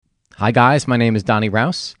Hi, guys. My name is Donnie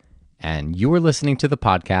Rouse, and you are listening to the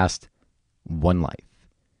podcast One Life.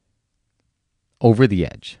 Over the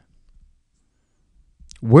Edge.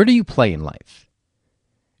 Where do you play in life?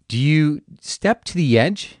 Do you step to the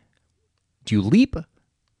edge? Do you leap?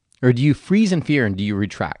 Or do you freeze in fear and do you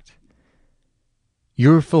retract?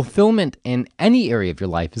 Your fulfillment in any area of your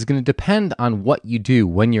life is going to depend on what you do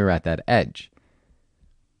when you're at that edge.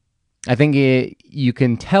 I think you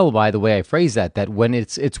can tell by the way I phrase that when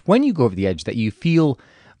it's when you go over the edge that you feel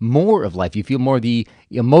more of life. You feel more of the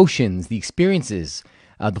emotions, the experiences,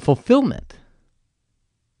 the fulfillment.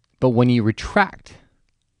 But when you retract,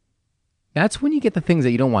 that's when you get the things that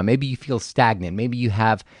you don't want. Maybe you feel stagnant. Maybe you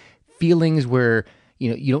have feelings where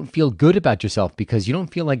you don't feel good about yourself because you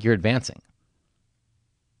don't feel like you're advancing.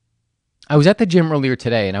 I was at the gym earlier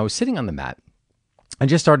today and I was sitting on the mat. I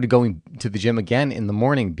just started going to the gym again in the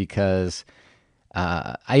morning because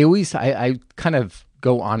I kind of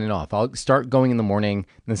go on and off. I'll start going in the morning,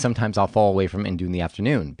 and then sometimes I'll fall away from it and do in the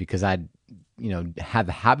afternoon because I have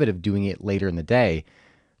the habit of doing it later in the day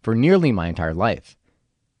for nearly my entire life.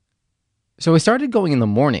 So I started going in the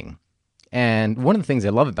morning, and one of the things I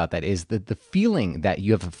love about that is the feeling that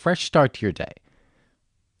you have a fresh start to your day.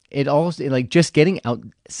 It also, like just getting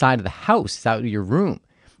outside of the house, out of your room,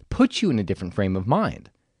 puts you in a different frame of mind.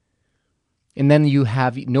 And then you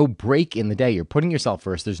have no break in the day. You're putting yourself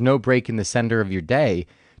first. There's no break in the center of your day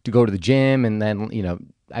to go to the gym. And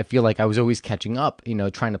then, I feel like I was always catching up,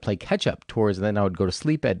 trying to play catch up towards, and then I would go to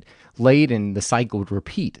sleep at late and the cycle would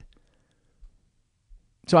repeat.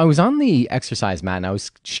 So I was on the exercise mat and I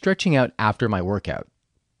was stretching out after my workout.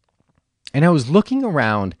 And I was looking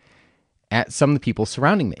around at some of the people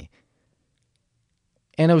surrounding me.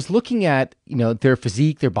 And I was looking at, their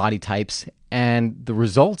physique, their body types, and the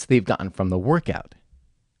results they've gotten from the workout.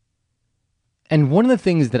 And one of the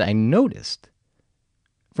things that I noticed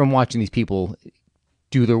from watching these people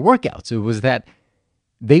do their workouts, it was that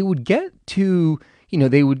they would get to,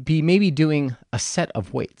 they would be maybe doing a set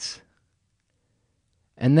of weights.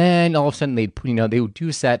 And then all of a sudden they would do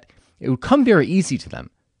a set. It would come very easy to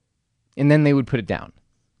them. And then they would put it down.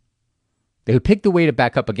 They would pick the weight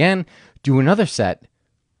back up again, do another set,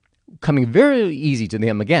 coming very easy to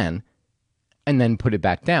them again, and then put it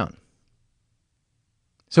back down.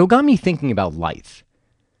 So it got me thinking about life,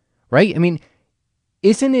 right? I mean,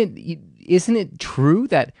 isn't it true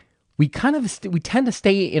that we tend to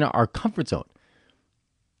stay in our comfort zone?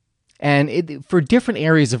 And for different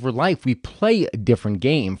areas of our life, we play a different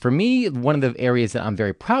game. For me, one of the areas that I'm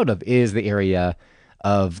very proud of is the area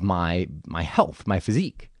of my health, my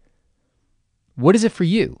physique. What is it for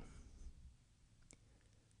you?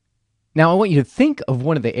 Now, I want you to think of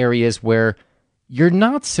one of the areas where you're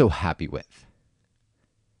not so happy with.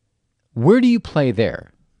 Where do you play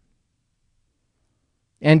there?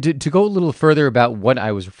 And to go a little further about what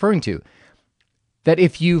I was referring to, that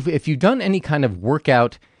if you've done any kind of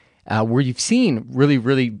workout where you've seen really,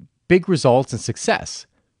 really big results and success,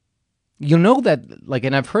 you'll know that,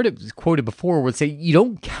 and I've heard it quoted before, where it say you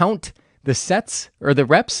don't count the sets or the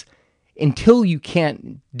reps until you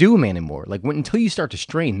can't do them anymore. Until you start to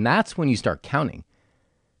strain, that's when you start counting.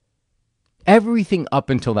 Everything up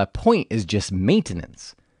until that point is just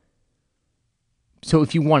maintenance. So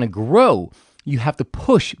if you want to grow, you have to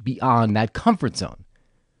push beyond that comfort zone.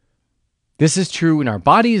 This is true in our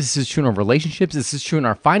bodies. This is true in our relationships. This is true in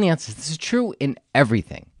our finances. This is true in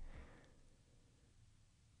everything.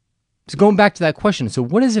 So going back to that question, so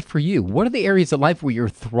what is it for you? What are the areas of life where you're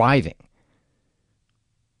thriving?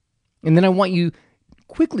 And then I want you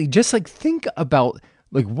quickly just think about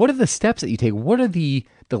what are the steps that you take? What are the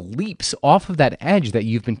leaps off of that edge that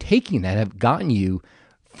you've been taking that have gotten you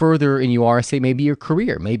further in maybe your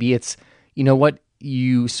career. Maybe it's,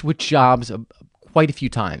 you switch jobs quite a few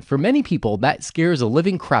times. For many people, that scares the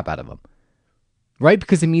living crap out of them, right?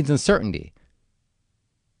 Because it means uncertainty.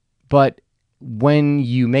 But when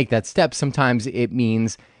you make that step, sometimes it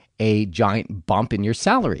means a giant bump in your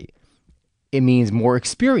salary. It means more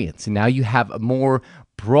experience. And now you have a more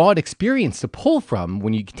broad experience to pull from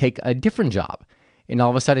when you take a different job. And all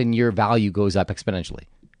of a sudden, your value goes up exponentially.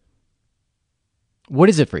 What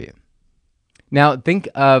is it for you? Now,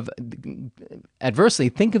 adversely,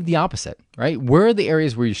 think of the opposite, right? Where are the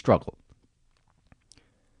areas where you struggle?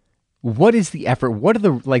 What is the effort? What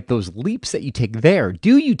are those leaps that you take there?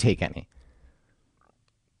 Do you take any?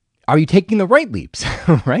 Are you taking the right leaps,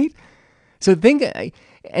 right? So think,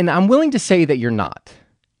 and I'm willing to say that you're not.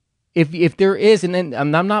 If there is, and then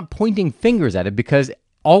I'm not pointing fingers at it, because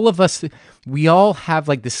all of us, we all have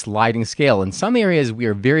this sliding scale. In some areas, we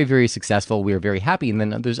are very, very successful. We are very happy. And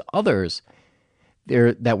then there's others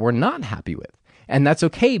there that we're not happy with. And that's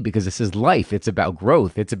okay because this is life. It's about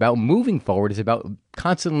growth. It's about moving forward. It's about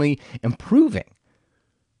constantly improving.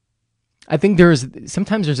 I think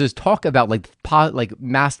sometimes there's this talk about like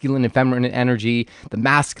masculine and feminine energy. The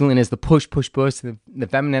masculine is the push, push, push. The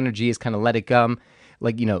feminine energy is kind of let it come,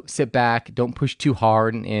 like, sit back, don't push too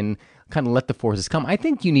hard, and kind of let the forces come. I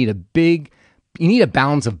think you need a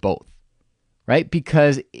balance of both, right?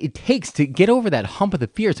 Because it takes to get over that hump of the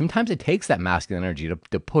fear. Sometimes it takes that masculine energy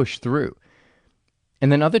to push through.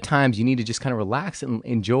 And then other times you need to just kind of relax and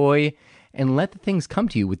enjoy and let the things come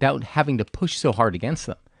to you without having to push so hard against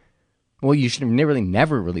them. Well, you should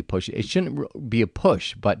never really push it. It shouldn't be a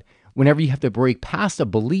push, but whenever you have to break past a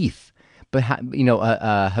belief, but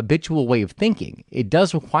a habitual way of thinking, it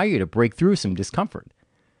does require you to break through some discomfort.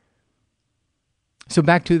 So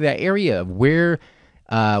back to that area of where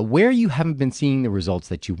you haven't been seeing the results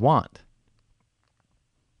that you want.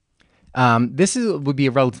 Would be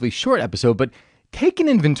a relatively short episode, but take an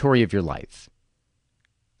inventory of your life.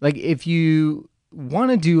 Like, if you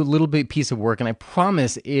want to do a little bit piece of work, and I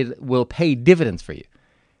promise it will pay dividends for you,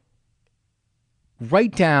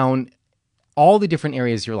 write down all the different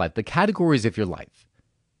areas of your life, the categories of your life.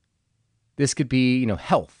 This could be,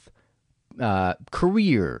 health,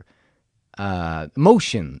 career,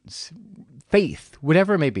 emotions, faith,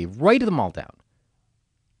 whatever it may be. Write them all down.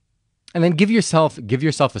 And then give yourself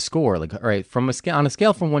a score. Like, all right, on a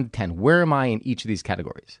scale from 1 to 10, where am I in each of these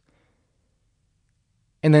categories?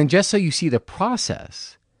 And then just so you see the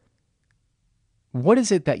process, what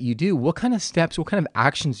is it that you do? What kind of steps, what kind of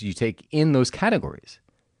actions do you take in those categories?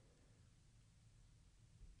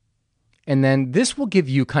 And then this will give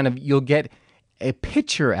you you'll get a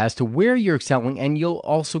picture as to where you're excelling, and you'll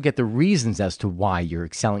also get the reasons as to why you're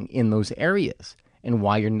excelling in those areas and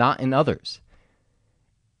why you're not in others.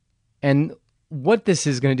 And what this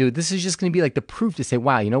is going to do, this is just going to be like the proof to say,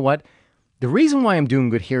 wow, you know what? The reason why I'm doing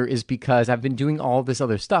good here is because I've been doing all this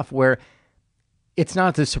other stuff where it's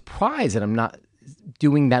not a surprise that I'm not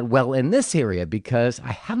doing that well in this area because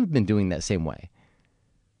I haven't been doing that same way.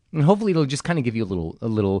 And hopefully it'll just kind of give you a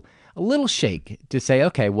little shake to say,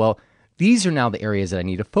 okay, well, these are now the areas that I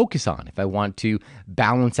need to focus on if I want to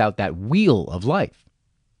balance out that wheel of life.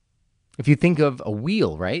 If you think of a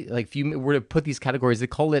wheel, right? Like, if you were to put these categories, they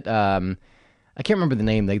call it, I can't remember the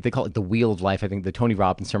name. They call it the wheel of life. I think the Tony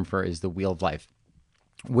Robbins term for it is the wheel of life,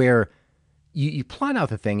 where you plot out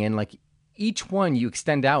the thing, and like each one you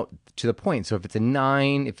extend out to the point. So if it's a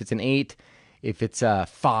 9, if it's an 8, if it's a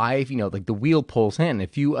 5, like the wheel pulls in.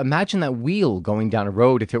 If you imagine that wheel going down a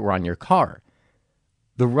road, if it were on your car,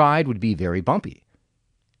 the ride would be very bumpy.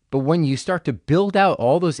 But when you start to build out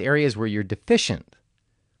all those areas where you're deficient,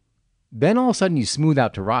 then all of a sudden you smooth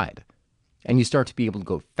out to ride. And you start to be able to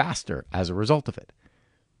go faster as a result of it.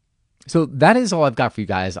 So that is all I've got for you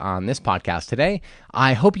guys on this podcast today.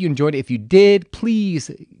 I hope you enjoyed it. If you did, please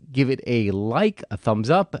give it a like, a thumbs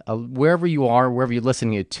up, wherever you are, wherever you're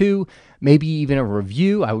listening it to, maybe even a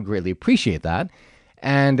review. I would greatly appreciate that.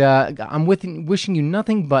 And I'm wishing you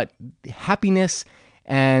nothing but happiness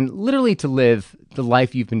and literally to live the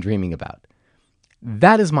life you've been dreaming about.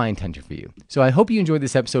 That is my intention for you. So I hope you enjoyed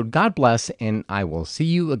this episode. God bless, and I will see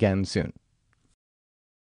you again soon.